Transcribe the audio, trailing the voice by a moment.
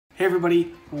Hey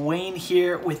everybody, Wayne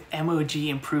here with MOG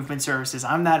Improvement Services.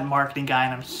 I'm that marketing guy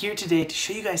and I'm here today to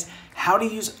show you guys how to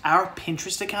use our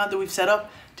Pinterest account that we've set up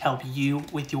to help you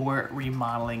with your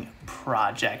remodeling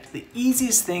project. The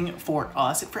easiest thing for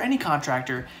us, and for any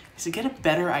contractor, is to get a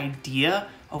better idea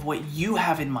of what you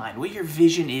have in mind, what your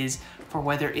vision is for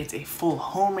whether it's a full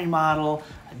home remodel,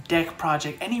 a deck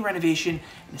project, any renovation,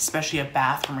 and especially a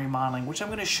bathroom remodeling, which I'm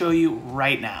gonna show you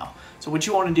right now. So what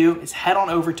you wanna do is head on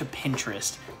over to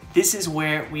Pinterest. This is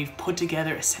where we've put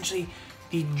together essentially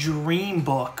the dream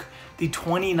book, the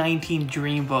 2019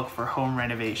 dream book for home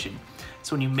renovation.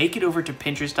 So when you make it over to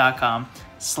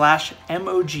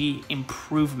pinterest.com/MOG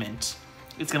improvement,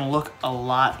 it's gonna look a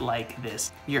lot like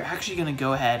this. You're actually gonna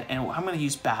go ahead and I'm gonna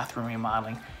use bathroom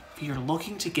remodeling. If you're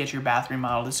looking to get your bathroom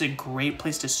remodeled, this is a great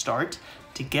place to start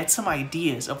to get some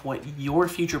ideas of what your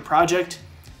future project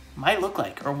might look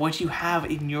like or what you have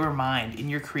in your mind, in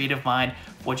your creative mind,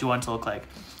 what you want it to look like.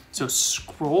 So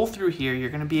scroll through here, you're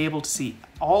gonna be able to see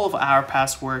all of our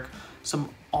past work, some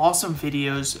awesome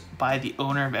videos by the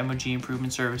owner of MOG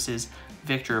Improvement Services,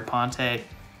 Victor Aponte,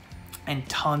 and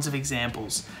tons of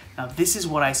examples. Now this is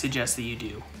what I suggest that you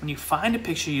do. When you find a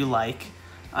picture you like,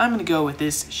 I'm gonna go with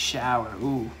this shower.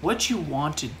 Ooh, what you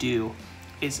want to do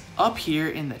is up here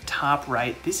in the top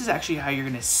right, this is actually how you're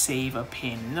gonna save a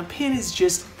pin. And a pin is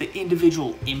just the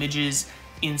individual images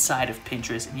inside of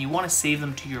Pinterest, and you wanna save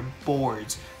them to your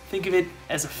boards. Think of it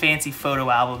as a fancy photo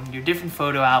album, your different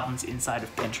photo albums inside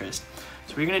of Pinterest.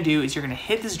 So what you're gonna do is you're gonna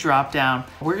hit this drop down.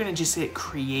 We're gonna just hit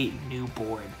create new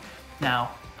board.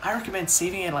 Now, I recommend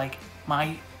saving it like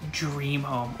my dream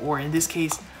home, or in this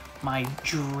case, my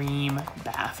dream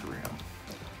bathroom.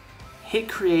 Hit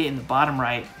create in the bottom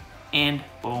right, and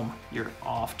boom, you're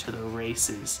off to the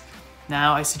races.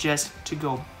 Now I suggest to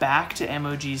go back to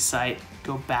MOG's site,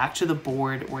 go back to the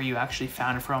board where you actually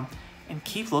found it from, and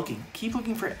keep looking. Keep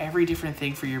looking for every different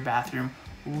thing for your bathroom,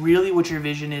 really what your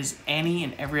vision is, any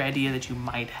and every idea that you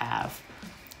might have.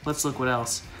 Let's look what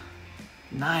else.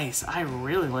 Nice, I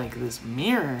really like this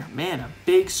mirror. Man, a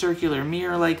big circular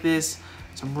mirror like this.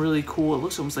 Some really cool, it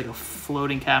looks almost like a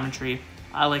floating cabinetry.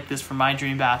 I like this for my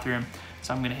dream bathroom.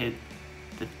 So I'm gonna hit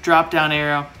the drop down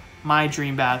arrow, my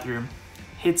dream bathroom,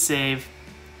 hit save,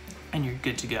 and you're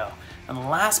good to go. And the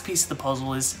last piece of the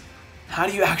puzzle is, how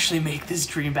do you actually make this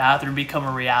dream bathroom become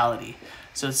a reality?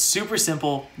 So it's super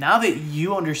simple. Now that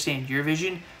you understand your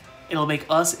vision, it'll make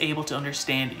us able to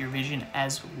understand your vision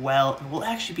as well. And we'll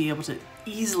actually be able to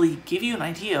easily give you an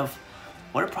idea of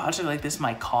what a project like this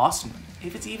might cost, and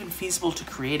if it's even feasible to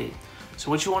create it. So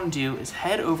what you want to do is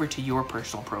head over to your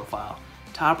personal profile.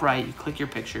 Top right, you click your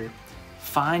picture,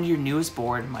 find your newest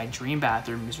board. My dream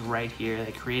bathroom is right here that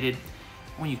I created.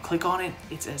 When you click on it,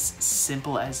 it's as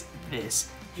simple as this.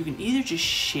 You can either just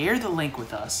share the link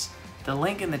with us, the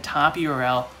link in the top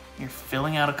URL, you're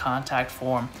filling out a contact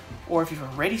form, or if you've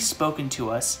already spoken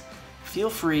to us, feel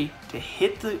free to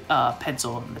hit the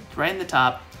pencil right in the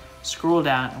top, scroll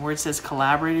down, and where it says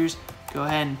collaborators, go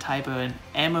ahead and type in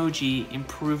MOG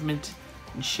Improvement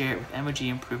and share it with MOG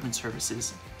Improvement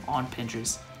Services on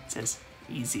Pinterest. It's as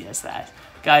easy as that.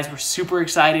 Guys, we're super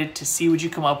excited to see what you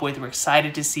come up with. We're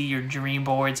excited to see your dream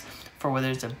boards for whether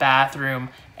it's a bathroom,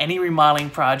 any remodeling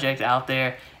project out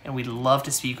there, and we'd love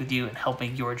to speak with you and help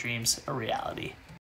make your dreams a reality.